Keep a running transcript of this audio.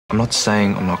I'm not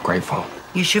saying I'm not grateful.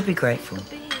 You should be grateful.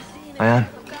 I am.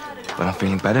 But I'm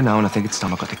feeling better now, and I think it's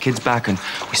time I got the kids back and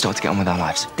we start to get on with our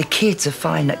lives. The kids are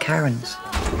fine at Karen's.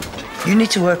 You need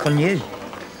to work on you.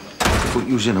 I thought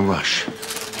you was in a rush.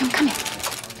 I'm coming.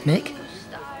 Mick?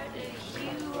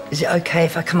 Is it okay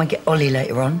if I come and get Ollie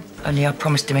later on? Only I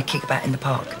promised him a kickabout in the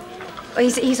park. Well,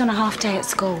 he's on a half day at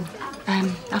school.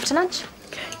 After lunch?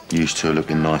 Used to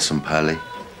looking nice and pally.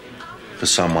 For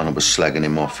someone that was slagging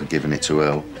him off and giving it to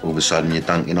Elle, all of a sudden you're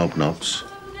dunking hobnobs.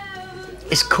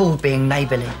 It's called being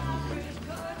neighbourly.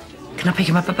 Can I pick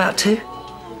him up about 2?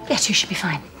 Yeah, 2 should be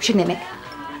fine, shouldn't it, Mick?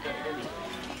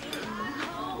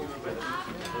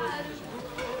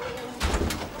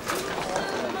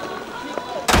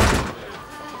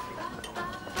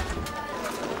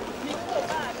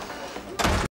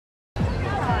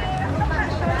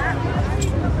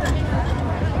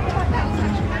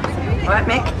 All right,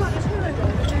 Mick?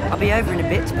 I'll be over in a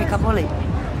bit to pick up Ollie.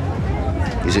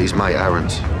 Is it his mate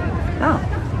Aaron's? Oh.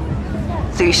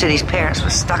 I thought you said his parents were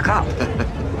stuck up.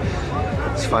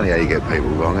 It's funny how you get people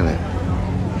wrong, isn't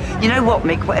it? You know what,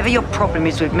 Mick? Whatever your problem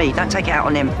is with me, don't take it out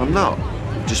on him. I'm not.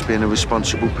 I'm just being a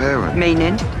responsible parent.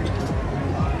 Meaning?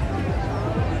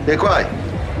 Yeah, Gray.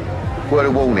 Word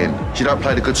of warning. She don't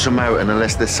play the Good Samaritan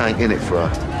unless there's something in it for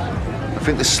her. I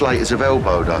think the Slaters have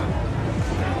elbowed her.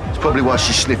 It's probably why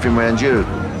she's sniffing round you.